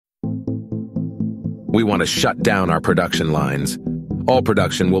We want to shut down our production lines. All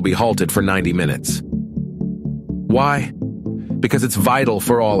production will be halted for 90 minutes. Why? Because it's vital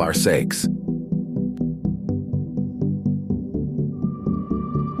for all our sakes.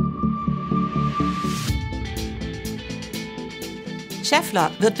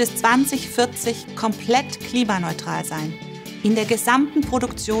 Schaeffler wird bis 2040 komplett klimaneutral sein. In der gesamten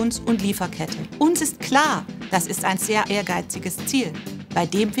Produktions- und Lieferkette. Uns ist klar, das ist ein sehr ehrgeiziges Ziel, bei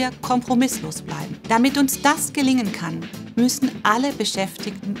dem wir kompromisslos bleiben. Damit uns das gelingen kann, müssen alle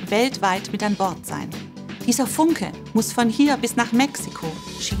Beschäftigten weltweit mit an Bord sein. Dieser Funke muss von hier bis nach Mexiko,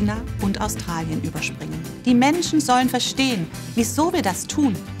 China und Australien überspringen. Die Menschen sollen verstehen, wieso wir das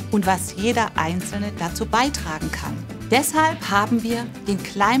tun und was jeder Einzelne dazu beitragen kann. Deshalb haben wir den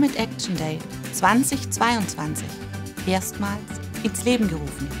Climate Action Day 2022 erstmals ins Leben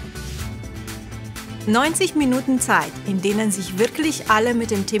gerufen. 90 Minuten Zeit, in denen sich wirklich alle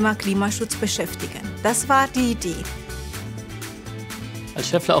mit dem Thema Klimaschutz beschäftigen. Das war die Idee. Als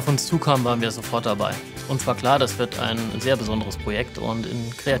Schaeffler auf uns zukam, waren wir sofort dabei. Uns war klar, das wird ein sehr besonderes Projekt und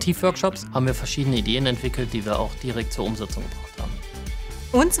in Kreativworkshops haben wir verschiedene Ideen entwickelt, die wir auch direkt zur Umsetzung gebracht haben.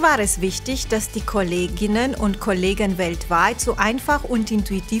 Uns war es wichtig, dass die Kolleginnen und Kollegen weltweit so einfach und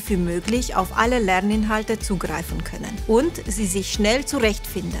intuitiv wie möglich auf alle Lerninhalte zugreifen können und sie sich schnell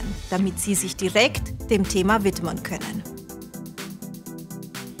zurechtfinden, damit sie sich direkt dem Thema widmen können.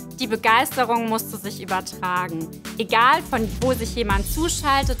 Die Begeisterung musste sich übertragen. Egal, von wo sich jemand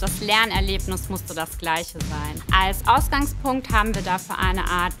zuschaltet, das Lernerlebnis musste das gleiche sein. Als Ausgangspunkt haben wir dafür eine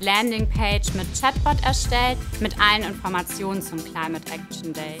Art Landingpage mit Chatbot erstellt, mit allen Informationen zum Climate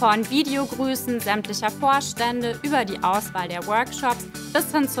Action Day. Von Videogrüßen sämtlicher Vorstände über die Auswahl der Workshops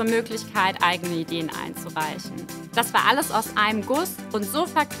bis hin zur Möglichkeit, eigene Ideen einzureichen. Das war alles aus einem Guss und so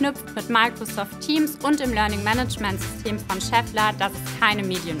verknüpft mit Microsoft Teams und dem Learning Management System von Schaeffler, dass es keine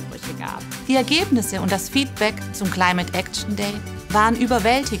Medienbrüche gab. Die Ergebnisse und das Feedback zum Climate Action Day waren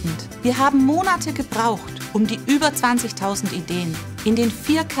überwältigend. Wir haben Monate gebraucht, um die über 20.000 Ideen in den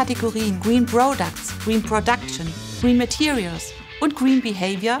 4 Kategorien Green Products, Green Production, Green Materials und Green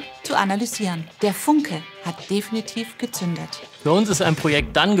Behavior zu analysieren. Der Funke hat definitiv gezündet. Für uns ist ein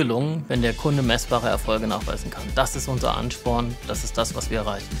Projekt dann gelungen, wenn der Kunde messbare Erfolge nachweisen kann. Das ist unser Ansporn, das ist das, was wir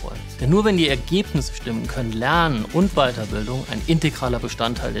erreichen wollen. Denn nur wenn die Ergebnisse stimmen, können Lernen und Weiterbildung ein integraler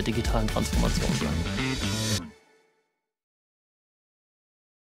Bestandteil der digitalen Transformation sein.